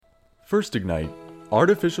First Ignite,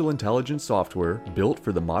 artificial intelligence software built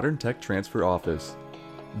for the modern tech transfer office.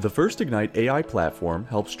 The First Ignite AI platform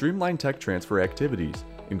helps streamline tech transfer activities,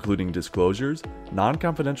 including disclosures,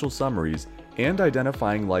 non-confidential summaries, and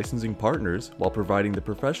identifying licensing partners while providing the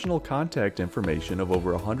professional contact information of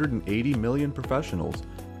over 180 million professionals,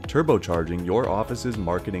 turbocharging your office's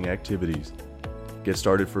marketing activities. Get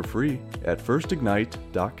started for free at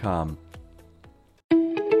firstignite.com.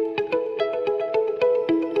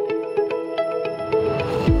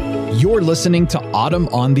 You're listening to Autumn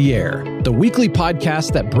on the Air, the weekly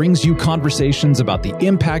podcast that brings you conversations about the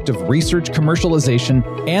impact of research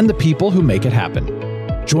commercialization and the people who make it happen.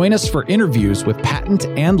 Join us for interviews with patent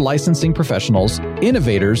and licensing professionals,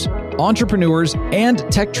 innovators, entrepreneurs, and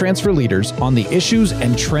tech transfer leaders on the issues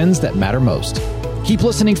and trends that matter most. Keep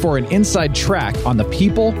listening for an inside track on the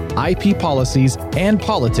people, IP policies, and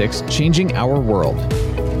politics changing our world.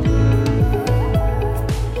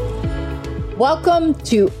 Welcome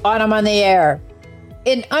to Autumn on the Air.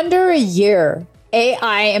 In under a year,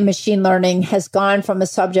 AI and machine learning has gone from a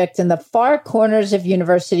subject in the far corners of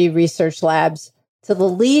university research labs to the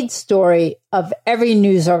lead story of every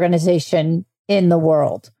news organization in the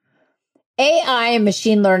world. AI and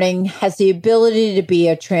machine learning has the ability to be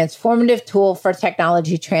a transformative tool for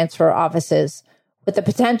technology transfer offices, with the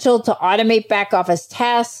potential to automate back office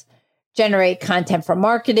tasks, generate content for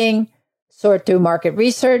marketing, sort through market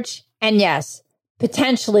research, and yes,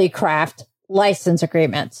 potentially craft license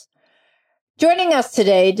agreements. Joining us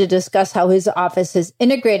today to discuss how his office has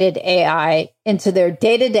integrated AI into their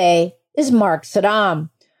day-to-day is Marc Sedam.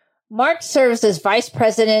 Marc serves as Vice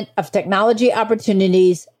President of Technology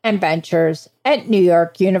Opportunities and Ventures at New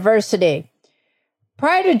York University.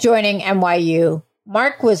 Prior to joining NYU,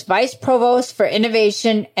 Marc was Vice Provost for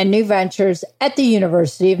Innovation and New Ventures at the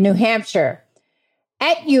University of New Hampshire.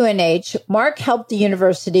 At UNH, Marc helped the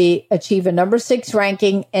university achieve a number 6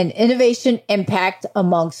 ranking in innovation impact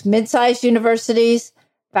amongst mid-sized universities,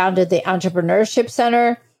 founded the Entrepreneurship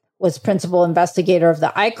Center, was principal investigator of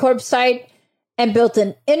the I-Corp site, and built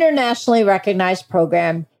an internationally recognized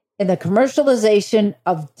program in the commercialization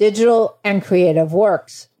of digital and creative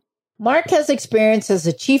works. Marc has experience as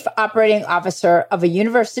the Chief Operating Officer of a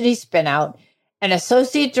university spinout and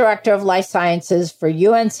Associate Director of Life Sciences for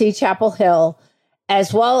UNC Chapel Hill,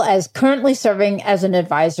 as well as currently serving as an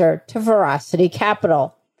advisor to Veracity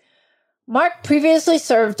Capital. Marc previously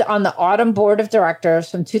served on the Autumn Board of Directors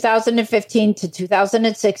from 2015 to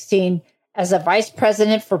 2016 as a Vice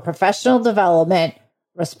President for Professional Development,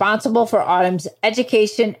 responsible for Autumn's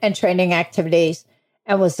education and training activities,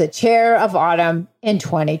 and was the chair of Autumn in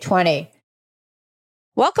 2020.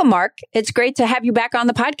 Welcome, Marc. It's great to have you back on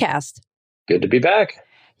the podcast. Good to be back.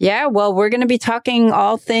 Yeah, well, we're going to be talking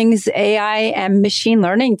all things AI and machine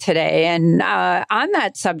learning today. And on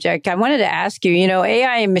that subject, I wanted to ask you,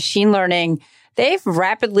 AI and machine learning, they've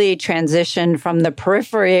rapidly transitioned from the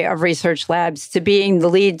periphery of research labs to being the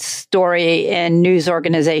lead story in news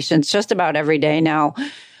organizations just about every day now.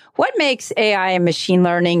 What makes AI and machine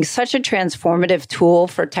learning such a transformative tool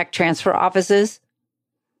for tech transfer offices?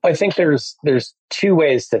 I think there's 2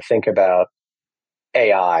 ways to think about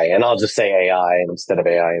AI, and I'll just say AI instead of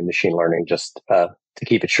AI and machine learning, just to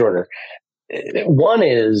keep it shorter. One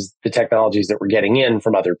is the technologies that we're getting in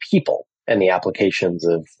from other people and the applications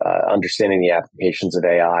of understanding the applications of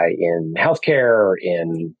AI in healthcare,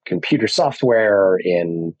 in computer software,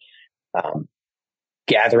 in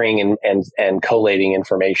gathering and collating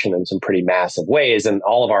information in some pretty massive ways. And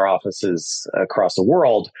all of our offices across the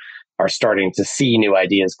world are starting to see new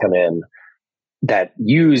ideas come in that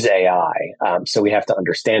use AI. So we have to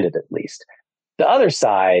understand it at least. The other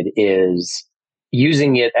side is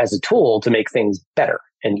using it as a tool to make things better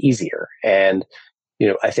and easier. And,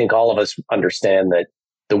 I think all of us understand that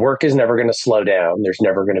the work is never going to slow down. There's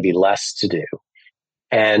never going to be less to do.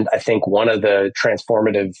 And I think one of the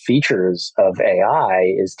transformative features of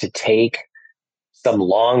AI is to take some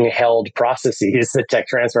long held processes that tech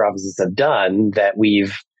transfer offices have done that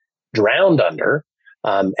we've drowned under,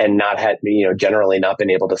 and not had, generally not been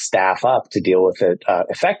able to staff up to deal with it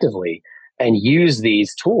effectively, and use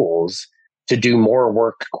these tools to do more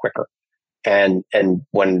work quicker. And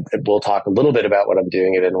when we'll talk a little bit about what I'm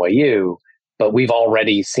doing at NYU, but we've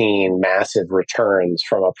already seen massive returns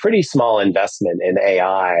from a pretty small investment in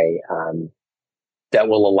AI that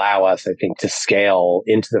will allow us, I think, to scale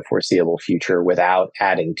into the foreseeable future without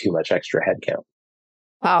adding too much extra headcount.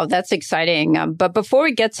 Wow, that's exciting. But before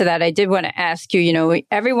we get to that, I did want to ask you,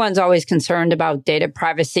 everyone's always concerned about data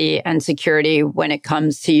privacy and security when it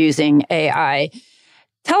comes to using AI.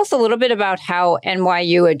 Tell us a little bit about how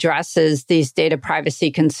NYU addresses these data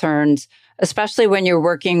privacy concerns, especially when you're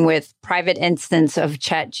working with private instance of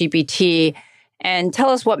ChatGPT? And tell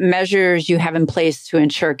us what measures you have in place to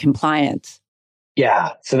ensure compliance.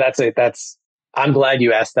 Yeah, so I'm glad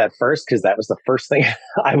you asked that first, because that was the first thing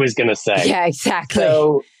I was going to say. Yeah, exactly.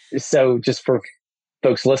 So just for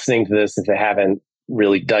folks listening to this, if they haven't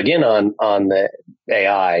really dug in on the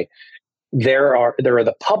AI, there are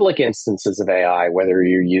the public instances of AI, whether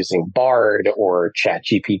you're using Bard or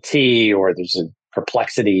ChatGPT, or there's a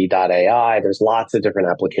Perplexity.ai. There's lots of different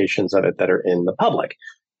applications of it that are in the public.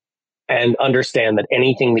 And understand that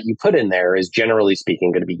anything that you put in there is, generally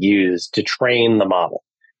speaking, going to be used to train the model.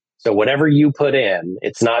 So whatever you put in,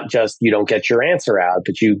 it's not just you don't get your answer out,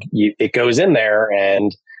 but it goes in there,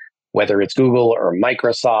 and whether it's Google or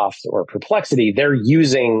Microsoft or Perplexity, they're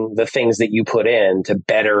using the things that you put in to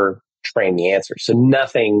better train the answer. So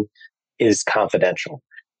nothing is confidential.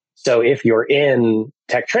 So if you're in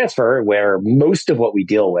tech transfer, where most of what we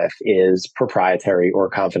deal with is proprietary or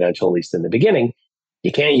confidential, at least in the beginning,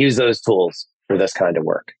 you can't use those tools for this kind of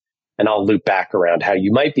work. And I'll loop back around how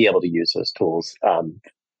you might be able to use those tools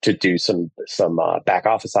to do some back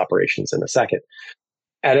office operations in a second.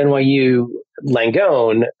 At NYU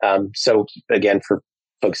Langone, so again, for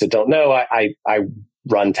folks that don't know, I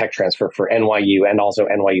run tech transfer for NYU and also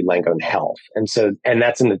NYU Langone Health. And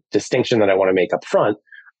that's a distinction that I want to make up front,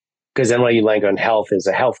 because NYU Langone Health is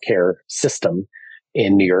a healthcare system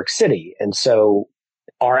in New York City. And so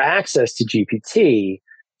our access to GPT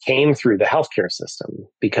came through the healthcare system,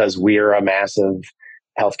 because we're a massive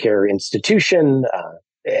healthcare institution,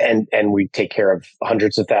 and we take care of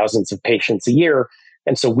hundreds of thousands of patients a year.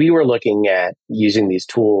 And so we were looking at using these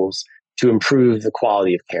tools to improve the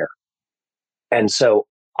quality of care. And so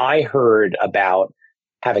I heard about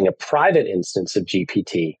having a private instance of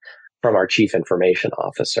GPT from our chief information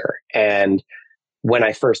officer. And when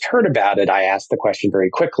I first heard about it, I asked the question very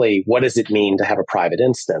quickly, what does it mean to have a private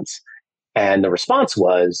instance? And the response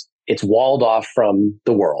was, it's walled off from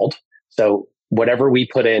the world. So whatever we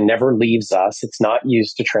put in never leaves us. It's not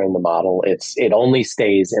used to train the model. It only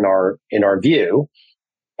stays in our view.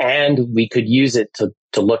 And we could use it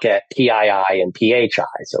to look at PII and PHI.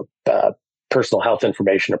 So personal health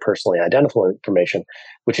information or personally identifiable information,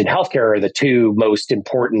 which in healthcare are the two most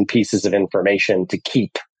important pieces of information to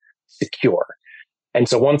keep secure. And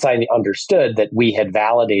so once I understood that we had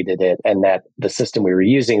validated it and that the system we were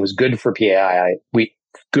using was good for PII,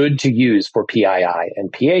 good to use for PII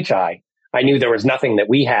and PHI, I knew there was nothing that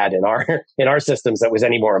we had in our systems that was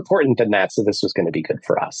any more important than that. So this was going to be good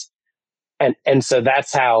for us. And so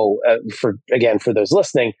that's how, for those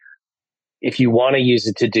listening, if you want to use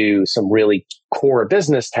it to do some really core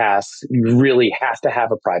business tasks, you really have to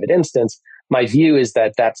have a private instance. My view is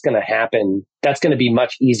that that's going to happen. That's going to be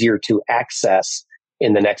much easier to access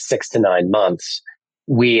in the next 6 to 9 months.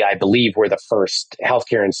 I believe we're the first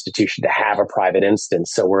healthcare institution to have a private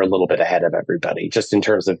instance. So we're a little bit ahead of everybody just in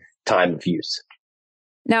terms of time of use.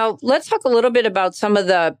 Now, let's talk a little bit about some of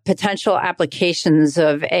the potential applications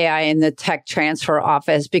of AI in the tech transfer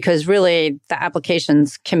office, because really the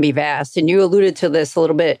applications can be vast. And you alluded to this a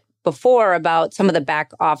little bit before about some of the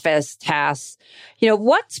back office tasks.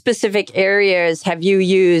 What specific areas have you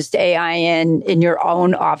used AI in your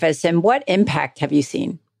own office, and what impact have you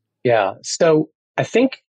seen? Yeah. So I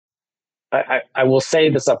think I will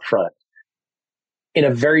say this up front. In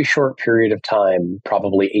a very short period of time,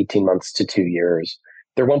 probably 18 months to 2 years,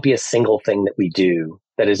 there won't be a single thing that we do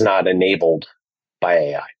that is not enabled by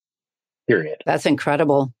AI, period. That's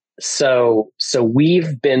incredible. So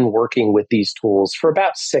we've been working with these tools for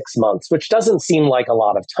about 6 months, which doesn't seem like a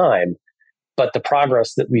lot of time, but the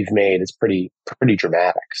progress that we've made is pretty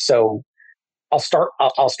dramatic. So I'll start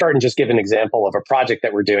and just give an example of a project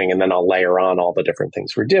that we're doing, and then I'll layer on all the different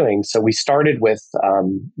things we're doing. So we started with,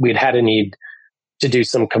 we'd had a need to do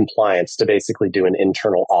some compliance, to basically do an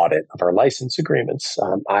internal audit of our license agreements.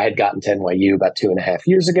 I had gotten to NYU about 2.5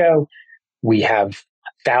 years ago. We have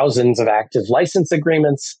thousands of active license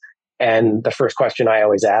agreements. And the first question I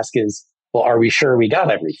always ask is, well, are we sure we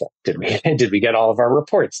got everything? Did we get all of our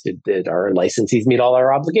reports? Did our licensees meet all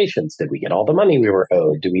our obligations? Did we get all the money we were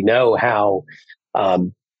owed? Do we know how, are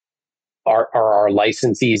our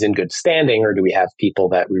licensees in good standing, or do we have people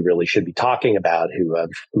that we really should be talking about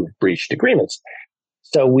who've breached agreements?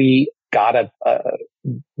 So we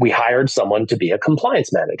hired someone to be a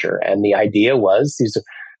compliance manager. And the idea was, he's a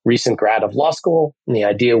recent grad of law school. And the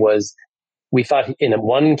idea was, we thought in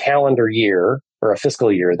one calendar year or a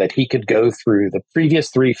fiscal year that he could go through the previous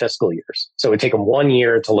 3 fiscal years. So it would take him 1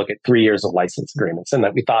 year to look at 3 years of license agreements. And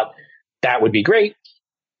that we thought that would be great.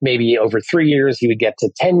 Maybe over 3 years, he would get to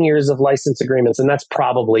 10 years of license agreements. And that's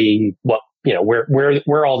probably what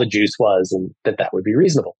where all the juice was, and that would be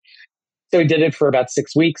reasonable. So we did it for about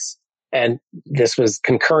 6 weeks. And this was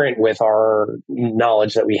concurrent with our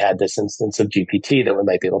knowledge that we had this instance of GPT that we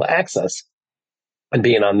might be able to access. And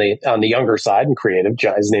being on the younger side and creative,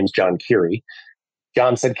 his name's John Curie.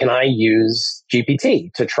 John said, "Can I use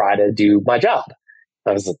GPT to try to do my job?"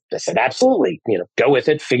 I said, "Absolutely. Go with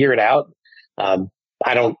it, figure it out."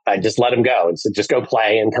 I just let him go and said, "Just go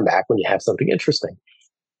play and come back when you have something interesting."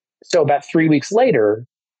 So about 3 weeks later,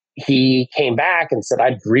 he came back and said,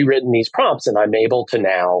 "I've rewritten these prompts and I'm able to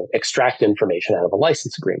now extract information out of a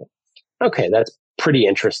license agreement." Okay, that's pretty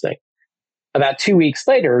interesting. About 2 weeks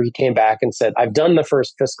later, he came back and said, "I've done the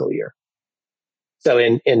first fiscal year." So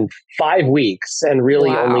in 5 weeks and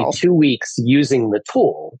really only 2 weeks using the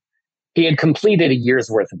tool, he had completed a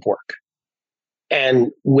year's worth of work.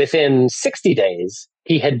 And within 60 days,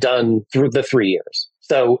 he had done through the 3 years.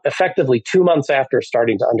 So effectively 2 months after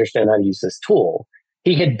starting to understand how to use this tool,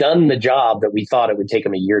 he had done the job that we thought it would take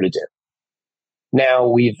him a year to do.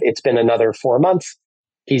 Now it's been another 4 months.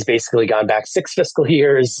 He's basically gone back 6 fiscal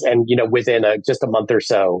years, and within just a month or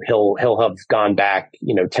so, he'll have gone back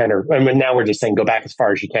 10 or now we're just saying go back as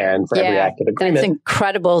far as you can for every active agreement. That's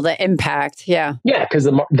incredible, the impact. Yeah, because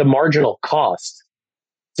the marginal cost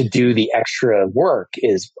to do the extra work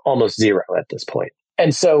is almost zero at this point.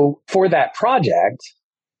 And so for that project,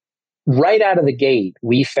 right out of the gate,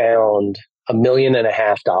 we found $1.5 million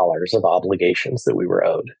of obligations that we were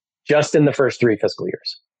owed just in the first 3 fiscal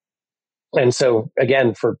years. And so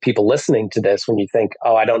again, for people listening to this, when you think,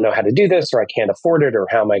 "Oh, I don't know how to do this, or I can't afford it, or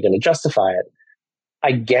how am I going to justify it?"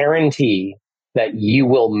 I guarantee that you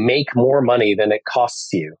will make more money than it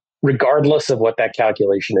costs you, regardless of what that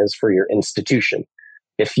calculation is for your institution.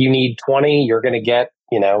 If you need 20, you're going to get,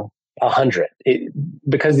 100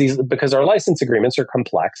 because our license agreements are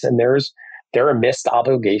complex and there are missed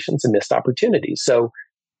obligations and missed opportunities. So,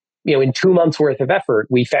 in 2 months worth of effort,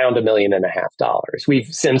 we found $1.5 million. We've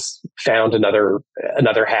since found another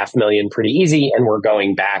 $500,000 pretty easy, and we're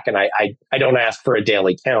going back. And I don't ask for a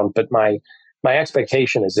daily count, but my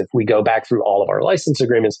expectation is if we go back through all of our license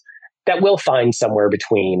agreements, that we'll find somewhere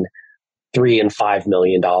between $3 and $5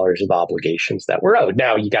 million of obligations that we're owed.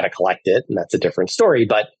 Now you got to collect it, and that's a different story.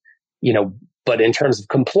 But in terms of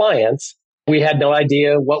compliance, we had no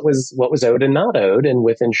idea what was owed and not owed, and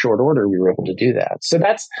within short order, we were able to do that. So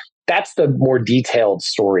that's the more detailed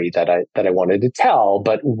story that I wanted to tell.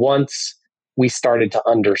 But once we started to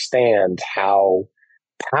understand how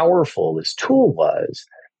powerful this tool was,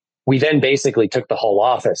 we then basically took the whole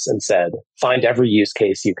office and said, "Find every use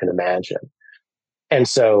case you can imagine." And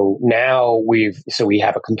so now we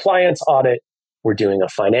have a compliance audit. We're doing a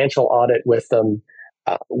financial audit with them.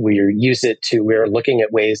 We're looking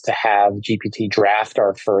at ways to have GPT draft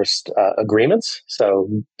our first agreements. So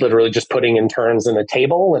literally just putting in terms in a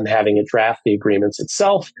table and having it draft the agreements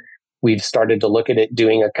itself. We've started to look at it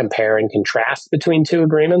doing a compare and contrast between 2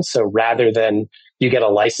 agreements. So rather than you get a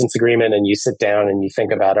license agreement and you sit down and you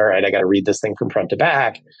think about, all right, I got to read this thing from front to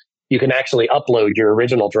back, you can actually upload your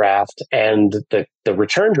original draft and the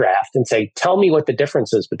return draft and say, "Tell me what the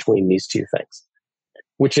difference is between these 2 things,"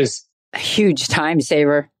 which is a huge time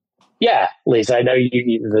saver. Yeah, Lisa, I know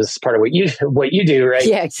this is part of what you do, right?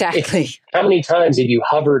 Yeah, exactly. How many times have you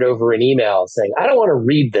hovered over an email saying, "I don't want to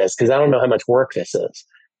read this because I don't know how much work this is."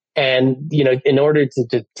 And, in order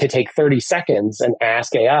to take 30 seconds and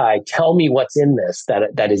ask AI, "Tell me what's in this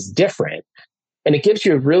that is different." And it gives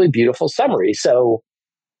you a really beautiful summary. So,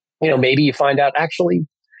 maybe you find out actually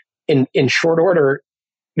in short order,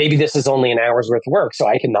 maybe this is only an hour's worth of work, so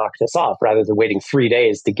I can knock this off rather than waiting 3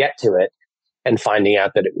 days to get to it and finding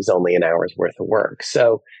out that it was only an hour's worth of work.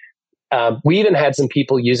 So we even had some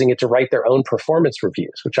people using it to write their own performance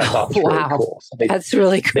reviews, which I thought was really cool. So that's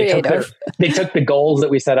really creative. They took the goals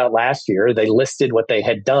that we set out last year. They listed what they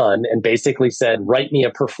had done and basically said, "Write me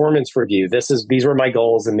a performance review. These were my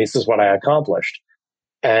goals and this is what I accomplished."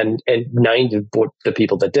 And the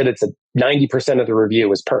people that did it said 90% of the review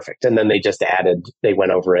was perfect. And then they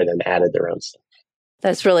went over it and added their own stuff.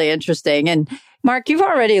 That's really interesting. And Marc, you've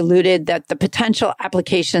already alluded that the potential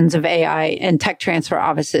applications of AI in tech transfer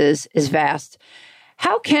offices is vast.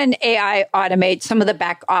 How can AI automate some of the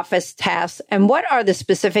back office tasks? And what are the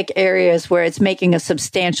specific areas where it's making a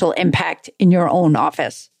substantial impact in your own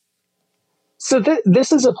office? So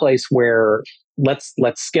this is a place where let's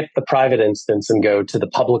skip the private instance and go to the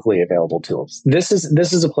publicly available tools. This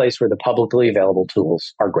is a place where the publicly available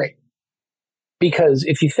tools are great. Because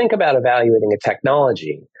if you think about evaluating a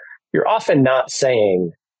technology, you're often not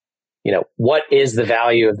saying, what is the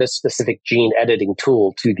value of this specific gene editing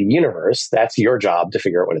tool to the universe? That's your job to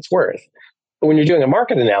figure out what it's worth. when you're doing a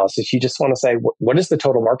market analysis, you just want to say, what is the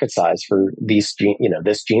total market size for this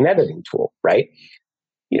gene editing tool, right?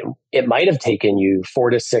 It might have taken you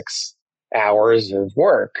 4 to 6 hours of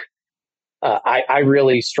work. I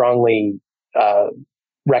really strongly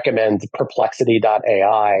recommend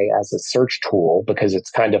Perplexity.ai as a search tool, because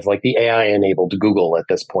it's kind of like the AI-enabled Google at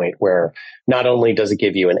this point, where not only does it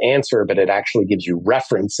give you an answer, but it actually gives you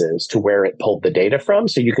references to where it pulled the data from.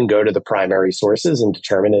 So you can go to the primary sources and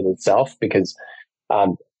determine it itself, because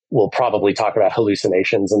we'll probably talk about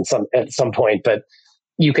hallucinations at some point, but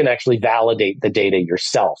you can actually validate the data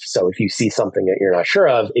yourself. So if you see something that you're not sure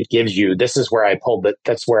of, it gives you, this is where I pulled it.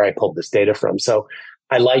 That's where I pulled this data from. So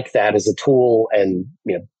I like that as a tool, and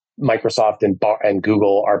Microsoft and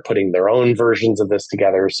Google are putting their own versions of this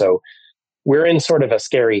together. So we're in sort of a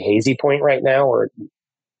scary, hazy point right now, where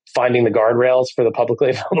finding the guardrails for the publicly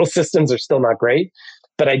available systems are still not great.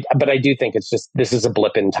 But I do think this is a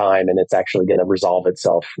blip in time, and it's actually going to resolve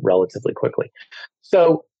itself relatively quickly.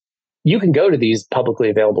 So you can go to these publicly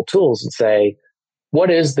available tools and say,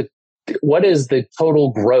 what is the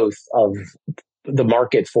total growth of the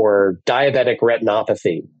market for diabetic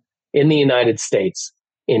retinopathy in the United States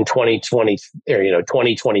in 2020 or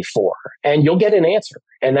 2024, and you'll get an answer.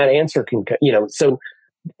 And that answer can, so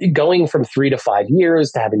going from 3 to 5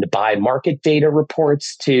 years to having to buy market data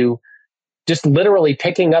reports to just literally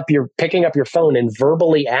picking up your phone and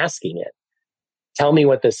verbally asking it, tell me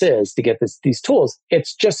what this is, to get these tools,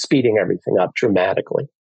 it's just speeding everything up dramatically.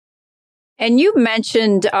 And you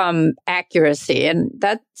mentioned accuracy, and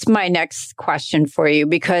that's my next question for you,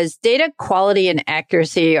 because data quality and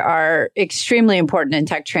accuracy are extremely important in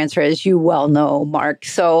tech transfer, as you well know, Marc.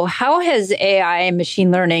 So how has AI and machine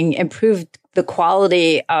learning improved the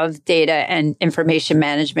quality of data and information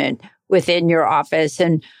management within your office?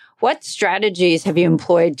 And what strategies have you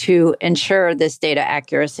employed to ensure this data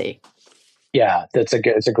accuracy? Yeah, it's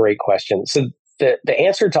a great question. So the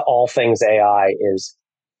answer to all things AI is,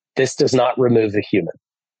 this does not remove a human.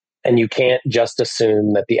 And you can't just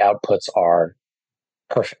assume that the outputs are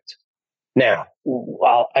perfect. Now,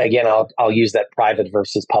 I'll use that private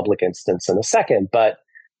versus public instance in a second, but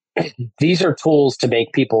these are tools to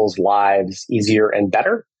make people's lives easier and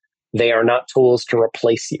better. They are not tools to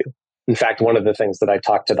replace you. In fact, one of the things that I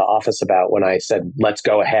talked to the office about when I said, let's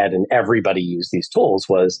go ahead and everybody use these tools,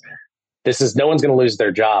 was no one's going to lose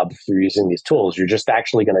their job through using these tools. You're just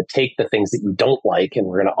actually going to take the things that you don't like, and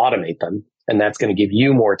we're going to automate them. And that's going to give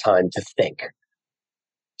you more time to think.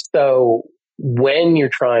 So when you're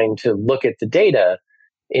trying to look at the data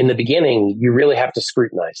in the beginning, you really have to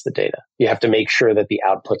scrutinize the data. You have to make sure that the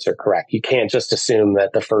outputs are correct. You can't just assume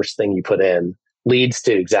that the first thing you put in leads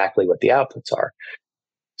to exactly what the outputs are.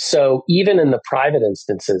 So even in the private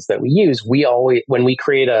instances that we use, when we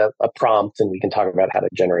create a prompt, and we can talk about how to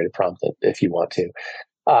generate a prompt if you want to,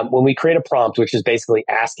 when we create a prompt, which is basically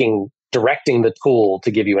directing the tool to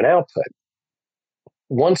give you an output,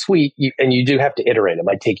 and you do have to iterate, it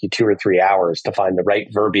might take you 2 or 3 hours to find the right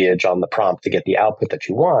verbiage on the prompt to get the output that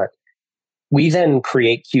you want. We then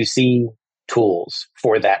create QC tools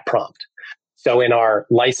for that prompt. So in our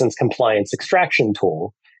license compliance extraction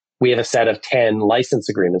tool, we have a set of 10 license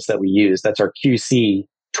agreements that we use. That's our QC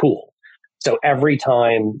tool. So every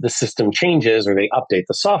time the system changes or they update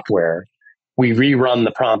the software, we rerun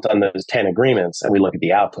the prompt on those 10 agreements, and we look at the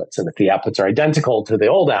outputs. And if the outputs are identical to the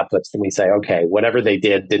old outputs, then we say, okay, whatever they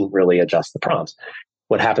did didn't really adjust the prompts.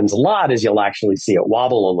 What happens a lot is you'll actually see it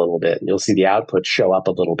wobble a little bit, and you'll see the outputs show up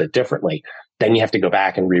a little bit differently. Then you have to go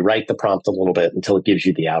back and rewrite the prompt a little bit until it gives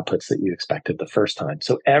you the outputs that you expected the first time.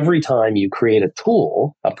 So every time you create a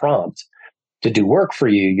tool, a prompt, to do work for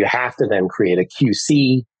you, you have to then create a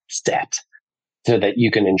QC set so that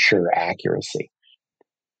you can ensure accuracy.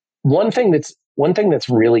 One thing that's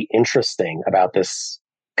really interesting about this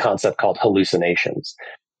concept called hallucinations,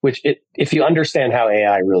 which if you understand how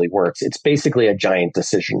AI really works, it's basically a giant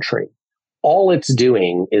decision tree. All it's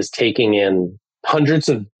doing is taking in hundreds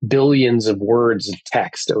of billions of words of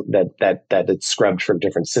text that it's scrubbed from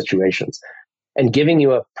different situations and giving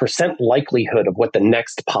you a % likelihood of what the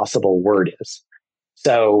next possible word is.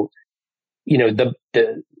 So,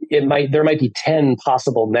 there might be 10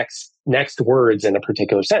 possible next words in a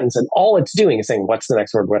particular sentence, and all it's doing is saying, what's the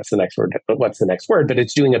next word? What's the next word? What's the next word? But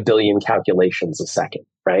it's doing a billion calculations a second,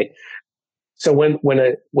 right? So when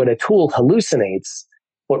a tool hallucinates,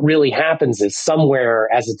 what really happens is somewhere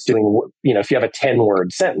as it's doing, if you have a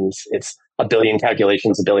 10-word sentence, it's a billion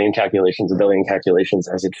calculations, a billion calculations, a billion calculations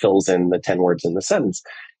as it fills in the 10 words in the sentence.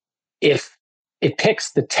 If it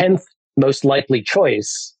picks the 10th most likely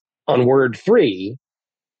choice on word 3,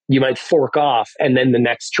 you might fork off, and then the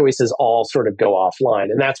next choices all sort of go offline.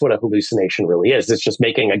 And that's what a hallucination really is. It's just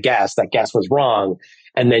making a guess. That guess was wrong.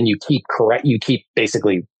 And then you keep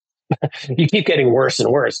basically, you keep getting worse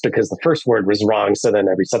and worse because the first word was wrong. So then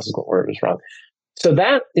every subsequent word was wrong. So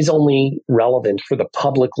that is only relevant for the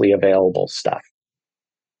publicly available stuff.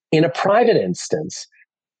 In a private instance,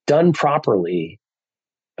 done properly,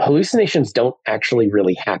 hallucinations don't actually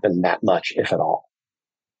really happen that much, if at all.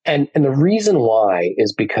 And the reason why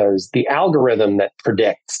is because the algorithm that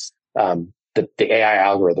predicts, the AI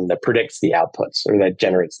algorithm that predicts the outputs or that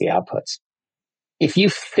generates the outputs, if you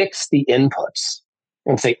fix the inputs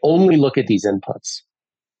and say, only look at these inputs,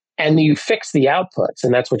 and you fix the outputs,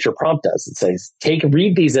 and that's what your prompt does. It says,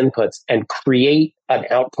 read these inputs and create an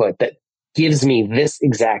output that gives me this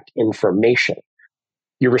exact information.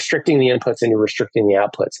 You're restricting the inputs and you're restricting the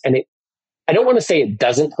outputs. And I don't want to say it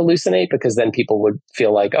doesn't hallucinate because then people would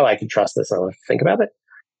feel like, oh, I can trust this. I don't have to think about it.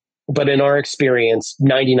 But in our experience,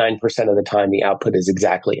 99% of the time, the output is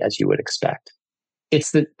exactly as you would expect.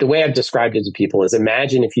 It's the way I've described it to people is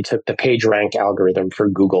imagine if you took the PageRank algorithm for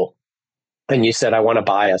Google and you said, I want to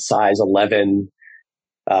buy a size 11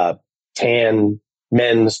 tan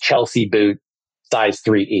men's Chelsea boot, size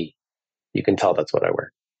 3E. You can tell that's what I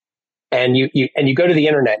wear. And you go to the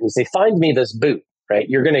internet and you say, find me this boot, right?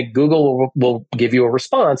 Google will give you a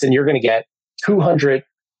response and you're going to get 200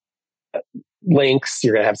 links.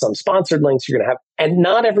 You're going to have some sponsored links. And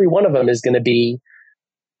not every one of them is going to be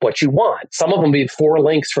what you want. Some of them will be 4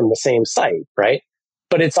 links from the same site, right?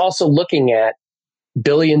 But it's also looking at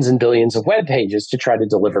billions and billions of web pages to try to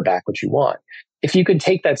deliver back what you want. If you could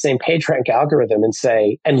take that same PageRank algorithm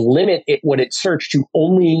and limit what it searched to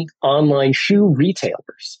only online shoe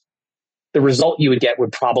retailers, the result you would get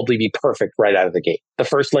would probably be perfect right out of the gate. The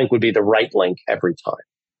first link would be the right link every time.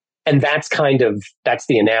 And that's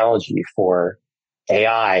the analogy for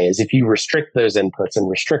AI is if you restrict those inputs and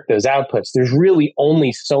restrict those outputs, there's really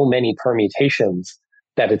only so many permutations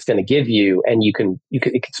that it's going to give you. And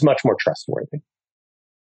it's much more trustworthy.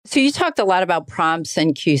 So you talked a lot about prompts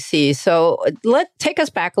and QC. So take us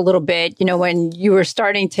back a little bit. When you were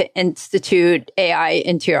starting to institute AI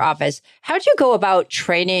into your office, how did you go about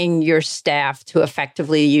training your staff to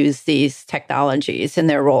effectively use these technologies in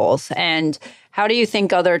their roles? And how do you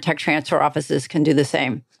think other tech transfer offices can do the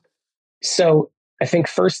same? So I think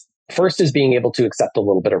first is being able to accept a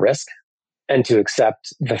little bit of risk and to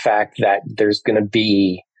accept the fact that there's going to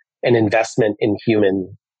be an investment in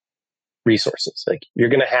human resources. Like you're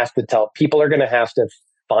going to have to people are going to have to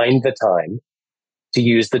find the time to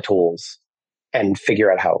use the tools and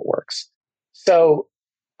figure out how it works. So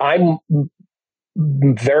I'm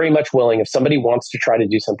very much willing, if somebody wants to try to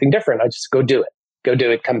do something different, I just go do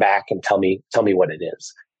it, come back and tell me what it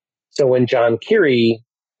is. So when John Keary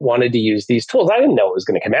wanted to use these tools, I didn't know it was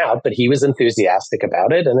going to come out, but he was enthusiastic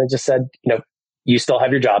about it. And I just said, you still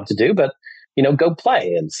have your job to do, but, go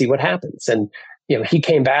play and see what happens. And he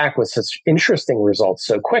came back with such interesting results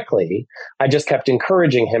so quickly. I just kept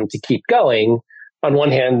encouraging him to keep going. On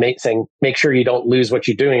one hand, saying, make sure you don't lose what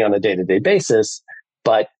you're doing on a day-to-day basis,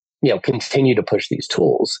 but, continue to push these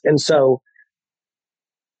tools. And so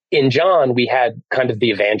in John, we had kind of the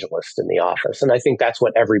evangelist in the office. And I think that's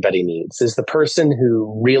what everybody needs is the person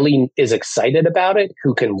who really is excited about it,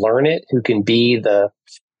 who can learn it, who can be the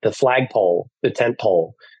flagpole, the tent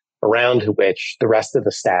pole around which the rest of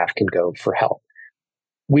the staff can go for help.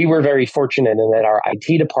 We were very fortunate in that our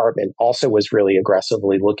IT department also was really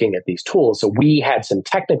aggressively looking at these tools. So we had some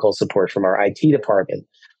technical support from our IT department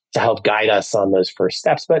to help guide us on those first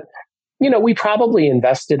steps. But, we probably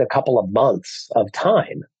invested a couple of months of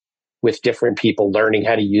time with different people learning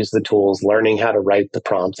how to use the tools, learning how to write the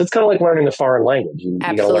prompts. It's kind of like learning a foreign language. You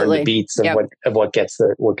got to learn the beats of what gets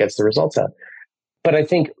the results out. But I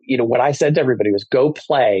think, what I said to everybody was go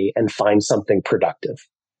play and find something productive.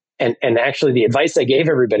 And actually the advice I gave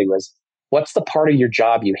everybody was, what's the part of your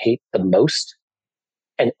job you hate the most?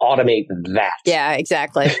 And automate that. Yeah,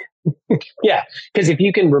 exactly. Yeah. Because if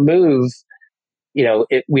you can remove,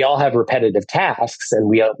 we all have repetitive tasks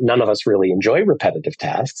and none of us really enjoy repetitive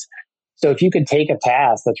tasks. So if you could take a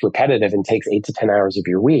task that's repetitive and takes 8 to 10 hours of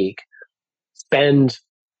your week, spend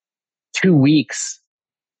 2 weeks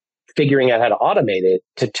figuring out how to automate it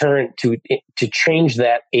to change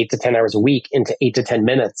that 8 to 10 hours a week into 8 to 10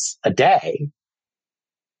 minutes a day,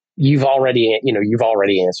 you've already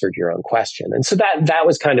answered your own question. And so that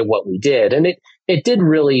was kind of what we did. And it did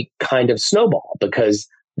really kind of snowball because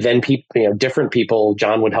then people, different people,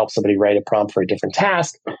 John would help somebody write a prompt for a different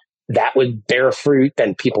task that would bear fruit.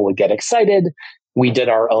 Then people would get excited. We did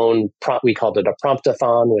our own prompt. We called it a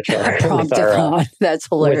promptathon, which are promptathon. That's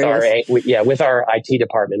hilarious. With our IT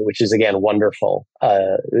department, which is again wonderful.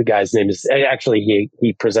 The guy's name is actually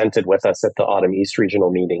he presented with us at the Autumn East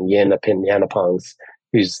Regional meeting. Yin Apin Yanapongs,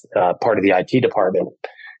 who's part of the IT department.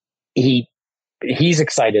 He's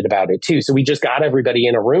excited about it too. So we just got everybody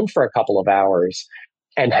in a room for a couple of hours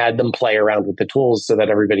and had them play around with the tools so that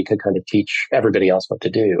everybody could kind of teach everybody else what to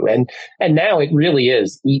do. And now it really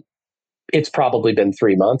is. It's probably been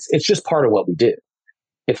 3 months. It's just part of what we do.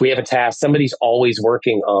 If we have a task, somebody's always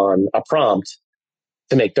working on a prompt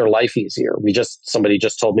to make their life easier. Somebody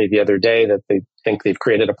just told me the other day that they think they've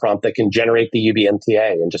created a prompt that can generate the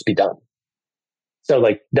UBMTA and just be done. So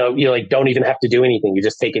don't even have to do anything. You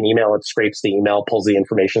just take an email, it scrapes the email, pulls the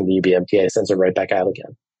information, the UBMTA, sends it right back out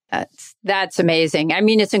again. That's amazing. I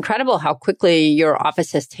mean, it's incredible how quickly your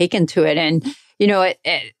office has taken to it. And,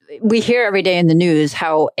 we hear every day in the news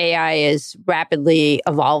how AI is rapidly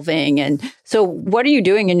evolving. And so what are you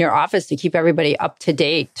doing in your office to keep everybody up to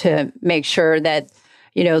date to make sure that,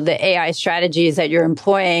 the AI strategies that you're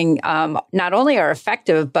employing not only are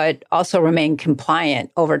effective, but also remain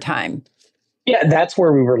compliant over time? Yeah, that's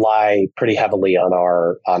where we rely pretty heavily on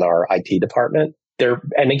our IT department.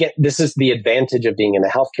 And again, this is the advantage of being in a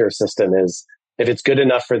healthcare system is if it's good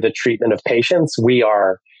enough for the treatment of patients, we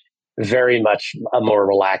are very much a more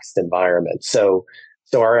relaxed environment. So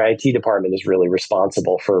our IT department is really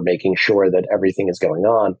responsible for making sure that everything is going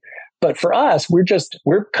on. But for us,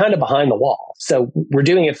 we're kind of behind the wall. So we're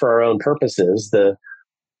doing it for our own purposes.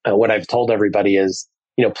 What I've told everybody is,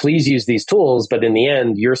 please use these tools, but in the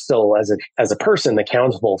end, you're still as a person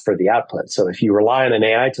accountable for the output. So if you rely on an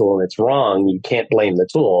AI tool and it's wrong, you can't blame the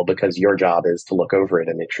tool because your job is to look over it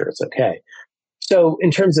and make sure it's okay. So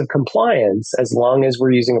in terms of compliance, as long as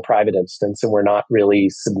we're using a private instance and we're not really,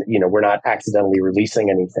 we're not accidentally releasing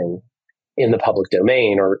anything in the public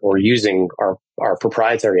domain or using our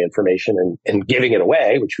proprietary information and giving it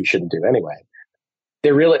away, which we shouldn't do anyway.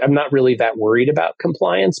 I'm not really that worried about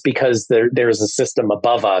compliance because there's a system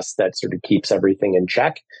above us that sort of keeps everything in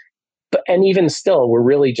check. And even still, we're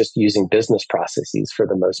really just using business processes for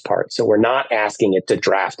the most part. So we're not asking it to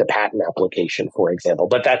draft a patent application, for example,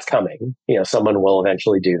 but that's coming. Someone will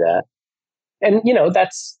eventually do that. And,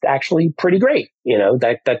 that's actually pretty great.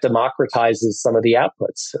 That democratizes some of the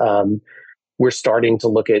outputs. We're starting to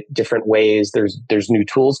look at different ways. There's new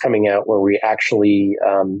tools coming out where we actually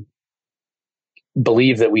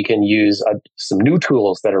believe that we can use some new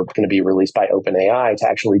tools that are going to be released by OpenAI to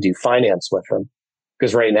actually do finance with them.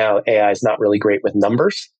 Because right now, AI is not really great with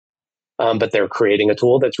numbers, but they're creating a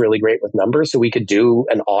tool that's really great with numbers. So we could do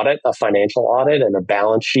an audit, a financial audit and a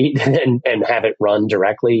balance sheet and have it run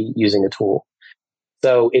directly using a tool.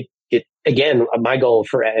 So it again, my goal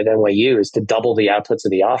at NYU is to double the outputs of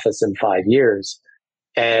the office in 5 years.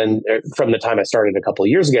 And from the time I started a couple of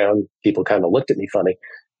years ago, people kind of looked at me funny,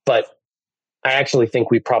 but I actually think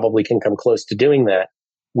we probably can come close to doing that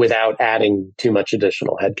without adding too much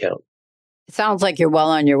additional headcount. It sounds like you're well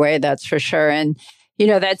on your way, that's for sure. And,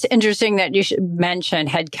 that's interesting that you should mention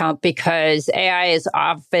headcount because AI is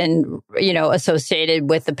often, associated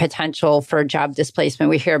with the potential for job displacement.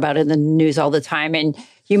 We hear about it in the news all the time. And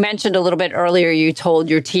you mentioned a little bit earlier, you told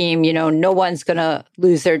your team, no one's going to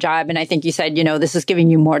lose their job. And I think you said, this is giving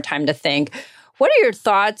you more time to think. What are your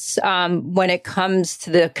thoughts when it comes to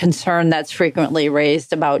the concern that's frequently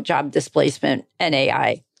raised about job displacement and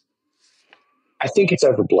AI? I think it's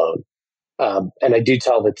overblown. And I do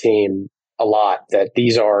tell the team a lot that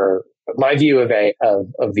these are my view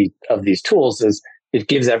of these tools is it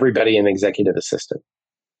gives everybody an executive assistant,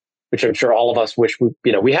 which I'm sure all of us wish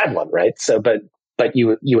we had one, right? So, but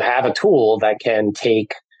you have a tool that can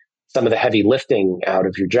take some of the heavy lifting out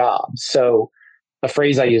of your job. So a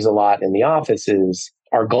phrase I use a lot in the office is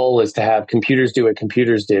our goal is to have computers do what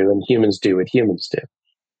computers do and humans do what humans do.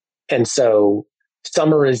 And so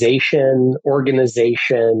summarization,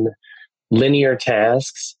 organization, linear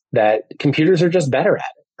tasks that computers are just better at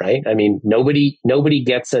it, right? I mean, nobody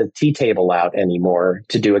gets a T table out anymore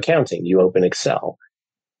to do accounting. You open Excel.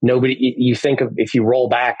 You think of, if you roll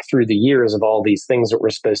back through the years of all these things that were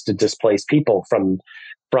supposed to displace people from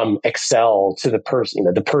Excel to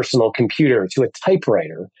the personal computer to a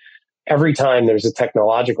typewriter. Every time there's a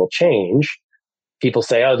technological change, people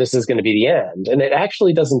say, oh, this is going to be the end. And it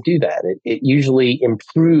actually doesn't do that. It usually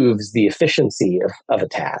improves the efficiency of a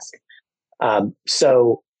task.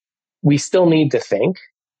 So we still need to think.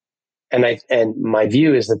 And my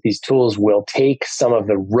view is that these tools will take some of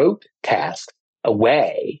the rote tasks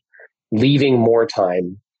away, leaving more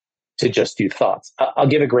time to just do thoughts. I'll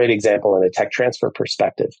give a great example in a tech transfer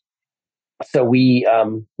perspective. So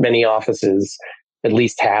many offices at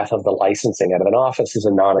least half of the licensing out of an office is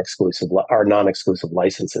a non-exclusive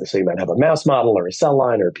licenses. So you might have a mouse model or a cell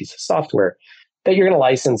line or a piece of software that you're going to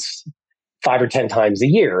license 5 or 10 times a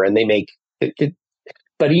year, and they make it.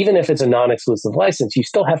 But even if it's a non-exclusive license, you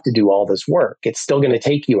still have to do all this work. It's still going to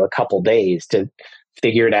take you a couple days to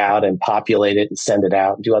figure it out and populate it and send it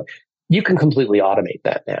out and do it. You can completely automate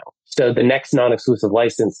that now. So the next non-exclusive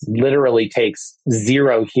license literally takes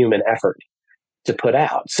 0 human effort to put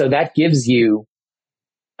out. So that gives you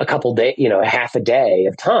a couple days, a half a day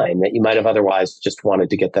of time that you might have otherwise just wanted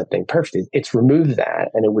to get that thing perfect. It's removed that,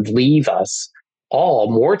 and it would leave us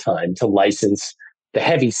all more time to license the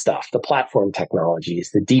heavy stuff, the platform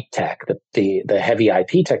technologies, the deep tech, the heavy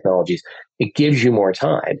IP technologies. It gives you more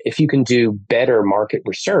time. If you can do better market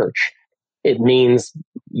research, it means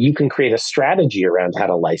you can create a strategy around how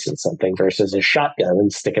to license something versus a shotgun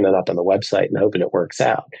and sticking it up on the website and hoping it works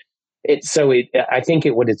out. I think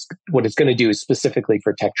what it's going to do specifically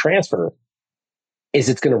for tech transfer is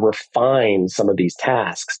it's going to refine some of these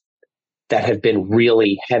tasks that have been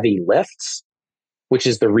really heavy lifts, which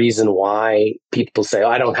is the reason why people say,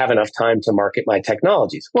 I don't have enough time to market my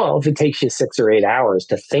technologies. Well, if it takes you 6 or 8 hours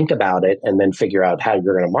to think about it and then figure out how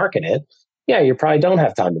you're going to market it, yeah, you probably don't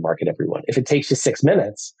have time to market everyone. If it takes you 6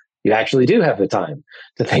 minutes, you actually do have the time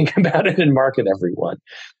to think about it and market everyone.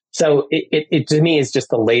 So it to me is just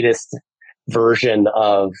the latest version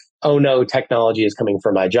of, oh no, technology is coming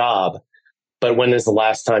for my job. But when is the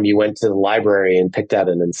last time you went to the library and picked out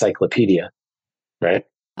an encyclopedia, right?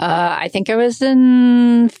 I think I was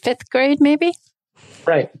in 5th grade, maybe.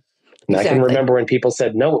 Right. And exactly. I can remember when people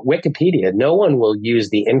said, no, Wikipedia, no one will use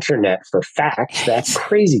the internet for facts. That's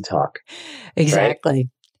crazy talk. Exactly. Right?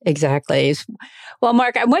 Exactly. Well,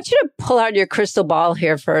 Marc, I want you to pull out your crystal ball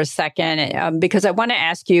here for a second, because I want to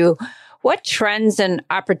ask you, what trends and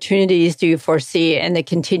opportunities do you foresee in the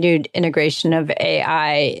continued integration of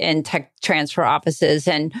AI in tech transfer offices?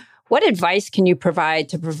 And what advice can you provide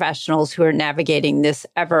to professionals who are navigating this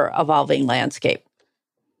ever-evolving landscape?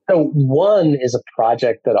 So one is a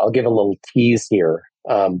project that I'll give a little tease here,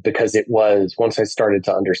 because it was, once I started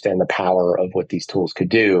to understand the power of what these tools could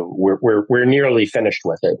do, we're nearly finished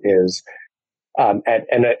with it, is at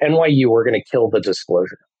NYU, we're going to kill the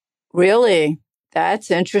disclosure. Really?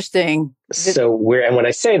 That's interesting. So and when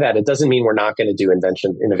I say that, it doesn't mean we're not going to do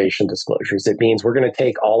innovation disclosures. It means we're going to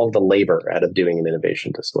take all of the labor out of doing an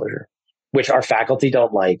innovation disclosure, which our faculty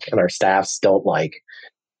don't like and our staffs don't like.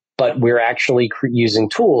 But we're actually using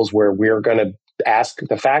tools where we're going to ask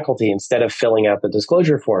the faculty, instead of filling out the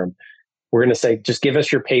disclosure form, we're going to say, just give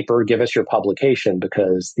us your paper, give us your publication,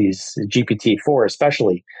 because these GPT-4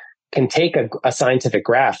 especially can take a scientific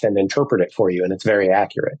graph and interpret it for you, and it's very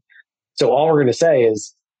accurate. So all we're going to say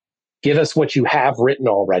is, give us what you have written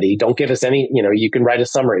already. Don't give us any, you can write a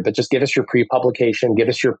summary, but just give us your pre-publication, give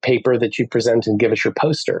us your paper that you present, and give us your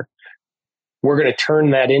poster. We're going to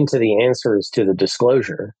turn that into the answers to the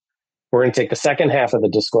disclosure. We're going to take the second half of the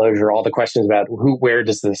disclosure, all the questions about where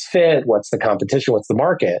does this fit? What's the competition? What's the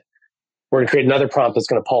market? We're going to create another prompt that's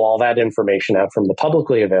going to pull all that information out from the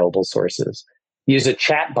publicly available sources. Use a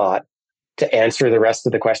chat bot to answer the rest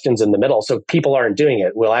of the questions in the middle. So people aren't doing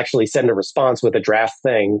it. We'll actually send a response with a draft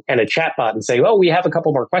thing and a chat bot and say, oh, we have a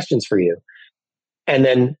couple more questions for you. And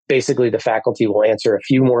then basically the faculty will answer a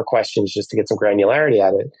few more questions just to get some granularity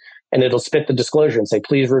at it. And it'll spit the disclosure and say,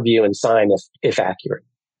 please review and sign if accurate.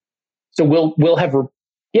 So we'll have,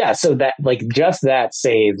 so that just that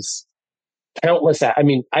saves countless.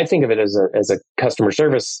 I think of it as a customer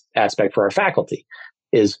service aspect for our faculty,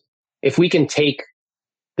 is if we can take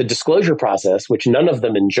the disclosure process, which none of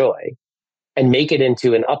them enjoy, and make it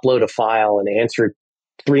into an upload a file and answer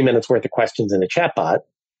 3 minutes worth of questions in a chatbot,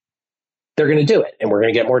 they're going to do it. And we're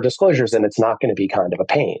going to get more disclosures, and it's not going to be kind of a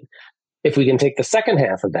pain. If we can take the second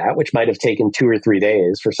half of that, which might have taken 2 or 3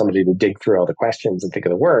 days for somebody to dig through all the questions and think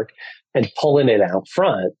of the work, and pulling it out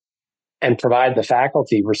front and provide the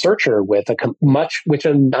faculty researcher with a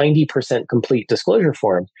 90% complete disclosure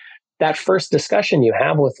form, that first discussion you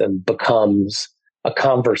have with them becomes a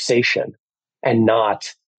conversation and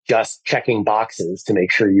not just checking boxes to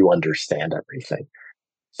make sure you understand everything.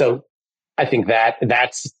 So I think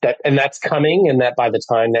that's coming, and that by the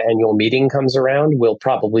time the annual meeting comes around, we'll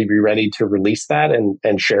probably be ready to release that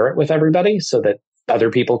and share it with everybody so that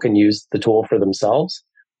other people can use the tool for themselves.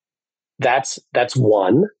 That's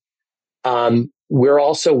one. We're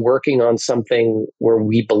also working on something where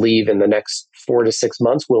we believe in the next 4 to 6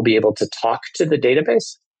 months, we'll be able to talk to the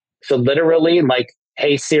database. So literally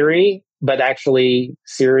hey Siri, but actually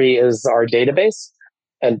Siri is our database,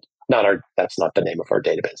 and that's not the name of our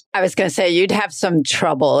database. I was going to say, you'd have some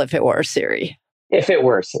trouble if it were Siri. If it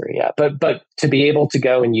were Siri, yeah. But to be able to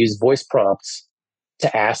go and use voice prompts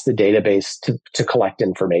to ask the database to collect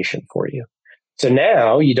information for you. So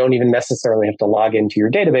now you don't even necessarily have to log into your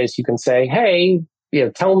database. You can say, hey,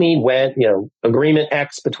 tell me when, agreement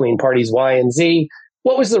X between parties Y and Z,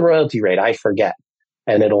 what was the royalty rate? I forget.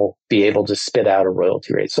 And it'll be able to spit out a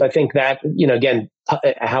royalty rate. So I think that, again,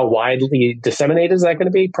 how widely disseminated is that going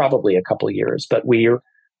to be? Probably a couple of years, but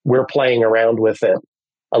we're playing around with it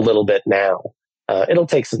a little bit now. It'll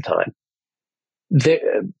take some time.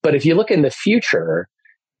 But if you look in the future,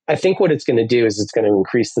 I think what it's going to do is it's going to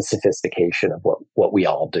increase the sophistication of what we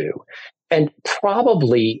all do, and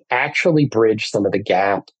probably actually bridge some of the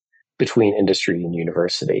gap between industry and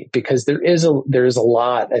university, because there is a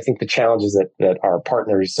lot. I think the challenges that our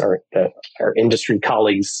partners, our industry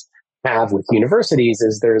colleagues have with universities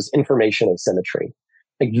is there's information asymmetry.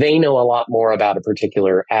 Like they know a lot more about a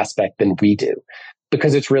particular aspect than we do,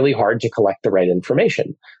 because it's really hard to collect the right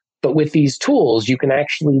information. But with these tools, you can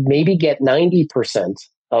actually maybe get 90%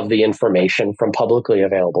 of the information from publicly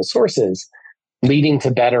available sources, leading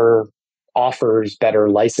to better offers, better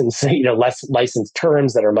license, less licensed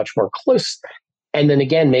terms that are much more close. And then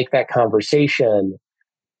again, make that conversation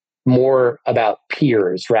more about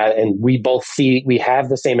peers, rather. And we have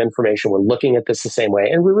the same information. We're looking at this the same way.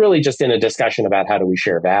 And we're really just in a discussion about how do we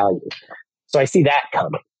share value. So I see that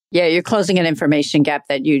coming. Yeah, you're closing an information gap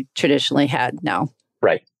that you traditionally had now.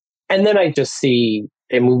 Right. And then I just see,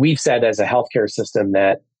 and we've said as a healthcare system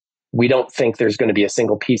that we don't think there's going to be a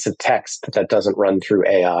single piece of text that doesn't run through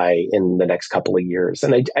AI in the next couple of years.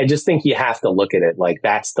 And I just think you have to look at it like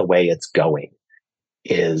that's the way it's going,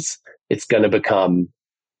 is it's going to become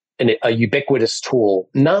a ubiquitous tool,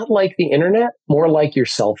 not like the internet, more like your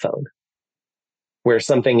cell phone, where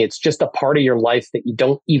it's just a part of your life that you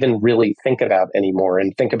don't even really think about anymore.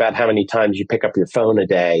 And think about how many times you pick up your phone a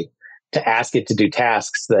day to ask it to do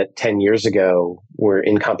tasks that 10 years ago were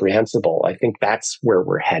incomprehensible. I think that's where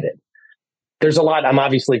we're headed. There's a lot, I'm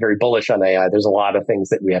obviously very bullish on AI. There's a lot of things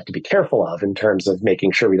that we have to be careful of in terms of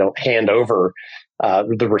making sure we don't hand over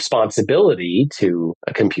the responsibility to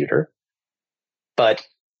a computer. But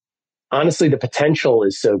honestly, the potential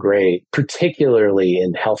is so great, particularly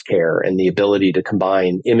in healthcare, and the ability to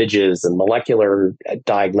combine images and molecular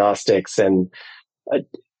diagnostics and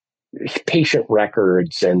patient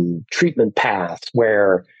records and treatment paths,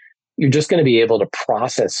 where you're just going to be able to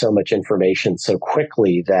process so much information so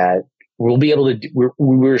quickly that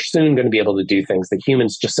we're soon going to be able to do things that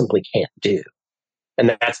humans just simply can't do.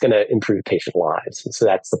 And that's going to improve patient lives. And so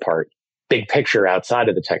that's the part, big picture outside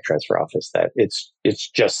of the tech transfer office, that it's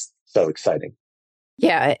just so exciting.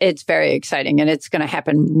 Yeah, it's very exciting, and it's going to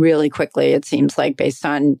happen really quickly, it seems like, based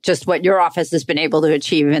on just what your office has been able to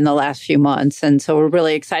achieve in the last few months. And so we're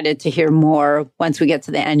really excited to hear more once we get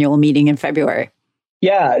to the annual meeting in February.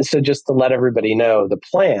 Yeah, so just to let everybody know, the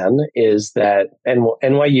plan is that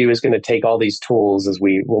NYU is going to take all these tools, as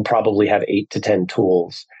we will probably have 8 to 10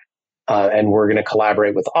 tools, and we're going to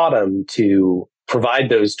collaborate with Autumn to provide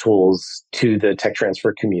those tools to the tech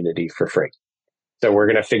transfer community for free. So we're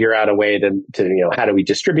going to figure out a way to how do we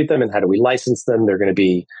distribute them and how do we license them? They're going to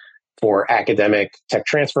be for academic tech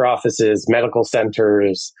transfer offices, medical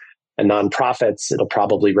centers, and nonprofits. It'll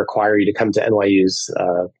probably require you to come to NYU's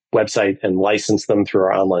website and license them through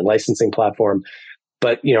our online licensing platform.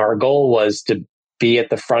 But our goal was to be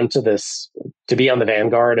at the front of this, to be on the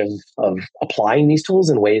vanguard of applying these tools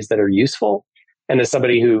in ways that are useful. And as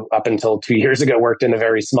somebody who up until 2 years ago worked in a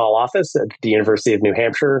very small office at the University of New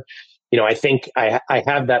Hampshire, I think I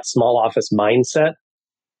have that small office mindset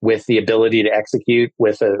with the ability to execute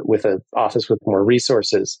with a office with more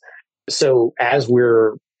resources. So as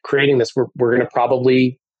we're creating this, we're going to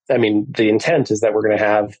probably, the intent is that we're going to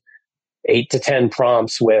have 8 to 10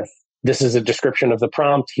 prompts with, this is a description of the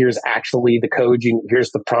prompt. Here's actually the code.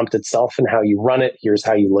 Here's the prompt itself and how you run it. Here's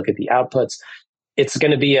how you look at the outputs. It's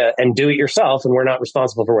going to be and do it yourself. And we're not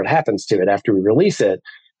responsible for what happens to it after we release it.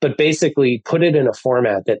 But basically put it in a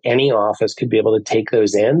format that any office could be able to take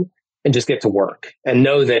those in and just get to work and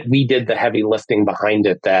know that we did the heavy lifting behind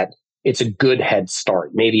it, that it's a good head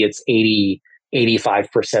start. Maybe it's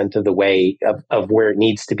 85% of the way of where it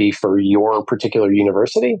needs to be for your particular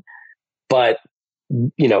university. But,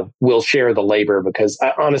 we'll share the labor, because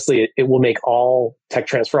honestly, it will make all tech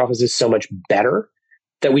transfer offices so much better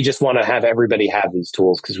that we just want to have everybody have these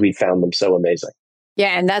tools because we found them so amazing.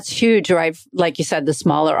 Yeah, and that's huge, right? Like you said, the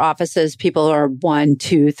smaller offices, people are 1,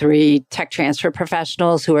 2, 3 tech transfer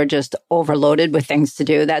professionals who are just overloaded with things to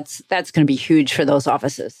do. That's going to be huge for those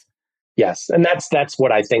offices. Yes, and that's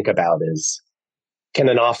what I think about is, can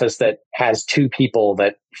an office that has 2 people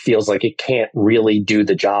that feels like it can't really do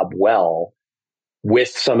the job well with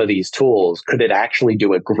some of these tools, could it actually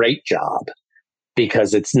do a great job?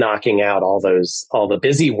 Because it's knocking out all the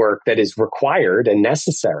busy work that is required and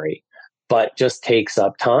necessary, but just takes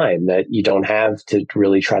up time that you don't have to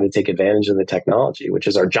really try to take advantage of the technology, which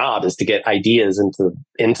is our job, is to get ideas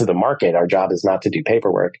into the market. Our job is not to do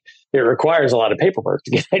paperwork. It requires a lot of paperwork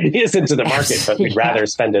to get ideas into the market, but we'd rather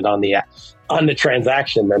spend it on the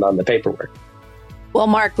transaction than on the paperwork. Well,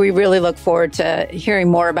 Marc, we really look forward to hearing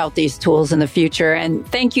more about these tools in the future. And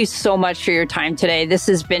thank you so much for your time today. This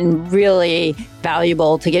has been really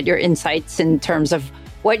valuable to get your insights in terms of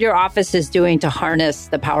what your office is doing to harness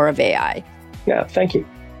the power of AI. Yeah, thank you.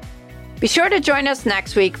 Be sure to join us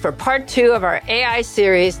next week for part 2 of our AI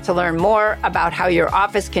series to learn more about how your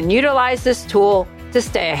office can utilize this tool to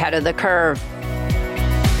stay ahead of the curve.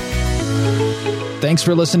 Thanks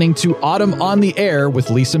for listening to Autumn on the Air with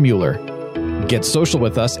Lisa Mueller. Get social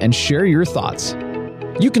with us and share your thoughts.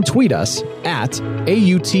 You can tweet us at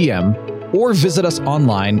AUTM or visit us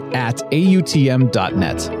online at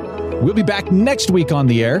AUTM.net. We'll be back next week on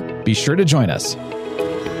the air. Be sure to join us.